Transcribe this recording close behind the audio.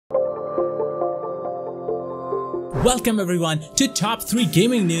Welcome everyone to Top 3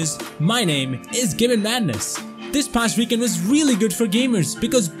 Gaming News. My name is GaminMadness. This past weekend was really good for gamers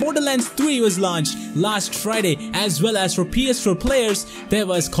because Borderlands 3 was launched last Friday, as well as for PS4 players there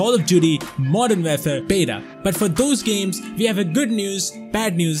was Call of Duty Modern Warfare Beta. But for those games we have a good news,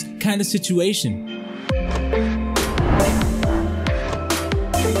 bad news kind of situation.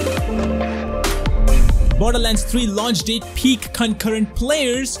 Borderlands 3 launch date peak concurrent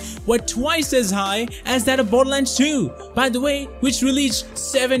players were twice as high as that of Borderlands 2, by the way, which released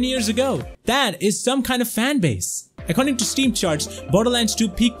 7 years ago. That is some kind of fan base. According to Steam charts, Borderlands 2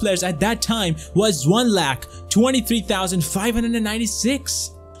 peak players at that time was 1,23,596.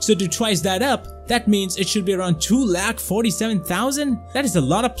 So to twice that up, that means it should be around 2,47,000. That is a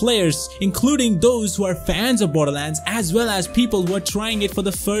lot of players, including those who are fans of Borderlands as well as people who are trying it for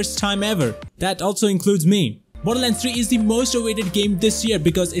the first time ever. That also includes me. Borderlands 3 is the most awaited game this year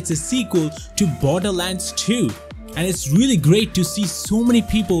because it's a sequel to Borderlands 2. And it's really great to see so many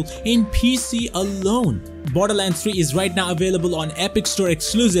people in PC alone. Borderlands 3 is right now available on Epic Store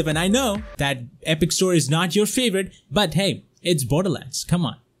exclusive, and I know that Epic Store is not your favorite, but hey, it's Borderlands, come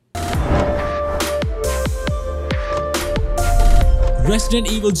on.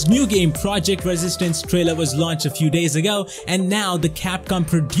 Resident Evil's new game Project Resistance trailer was launched a few days ago, and now the Capcom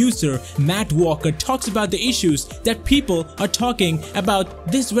producer Matt Walker talks about the issues that people are talking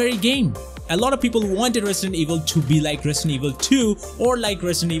about this very game. A lot of people wanted Resident Evil to be like Resident Evil 2 or like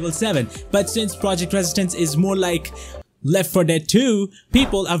Resident Evil 7, but since Project Resistance is more like Left 4 Dead 2,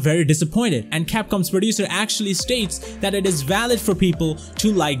 people are very disappointed, and Capcom's producer actually states that it is valid for people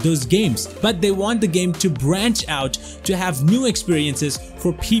to like those games, but they want the game to branch out to have new experiences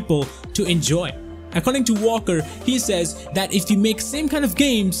for people to enjoy. According to Walker, he says that if you make same kind of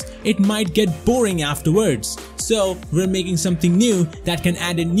games, it might get boring afterwards. So we're making something new that can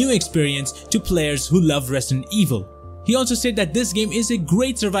add a new experience to players who love Resident Evil. He also said that this game is a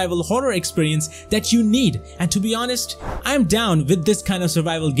great survival horror experience that you need, and to be honest, I'm down with this kind of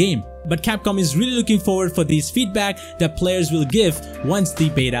survival game. But Capcom is really looking forward for these feedback that players will give once the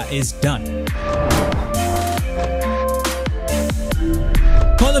beta is done.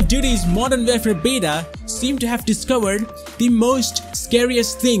 Call of Duty's Modern Warfare Beta seemed to have discovered the most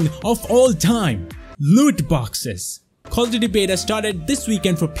scariest thing of all time: loot boxes. Call of Duty Beta started this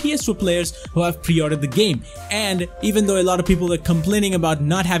weekend for PS4 players who have pre-ordered the game, and even though a lot of people were complaining about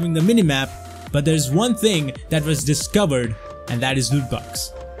not having the minimap, but there's one thing that was discovered, and that is loot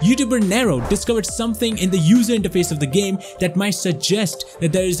box. YouTuber Nero discovered something in the user interface of the game that might suggest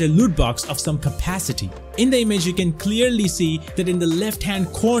that there is a loot box of some capacity. In the image you can clearly see that in the left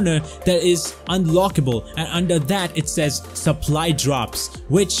hand corner there is unlockable, and under that it says supply drops,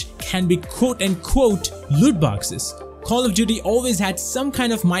 which can be quote unquote loot boxes. Call of Duty always had some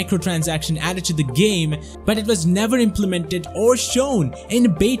kind of microtransaction added to the game, but it was never implemented or shown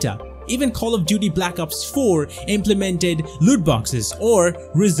in beta. Even Call of Duty Black Ops 4 implemented loot boxes or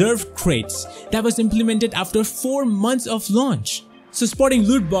reserved crates that was implemented after 4 months of launch. So spotting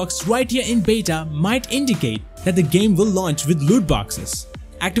loot box right here in beta might indicate that the game will launch with loot boxes.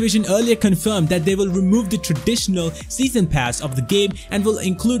 Activision earlier confirmed that they will remove the traditional season pass of the game and will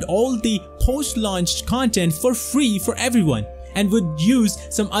include all the post-launch content for free for everyone, and would use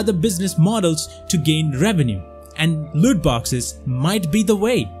some other business models to gain revenue. And loot boxes might be the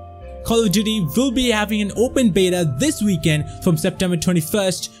way. Call of Duty will be having an open beta this weekend from September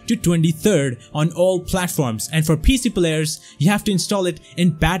 21st to 23rd on all platforms, and for PC players you have to install it in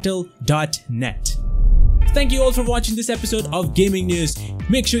battle.net. Thank you all for watching this episode of Gaming News.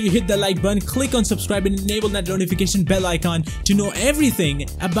 Make sure you hit the like button, click on subscribe and enable that notification bell icon to know everything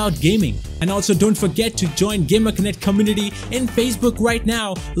about gaming. And also don't forget to join GamerConnect community in Facebook right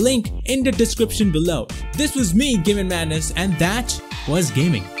now, link in the description below. This was me, GaminMadness, and that was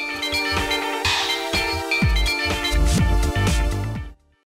gaming.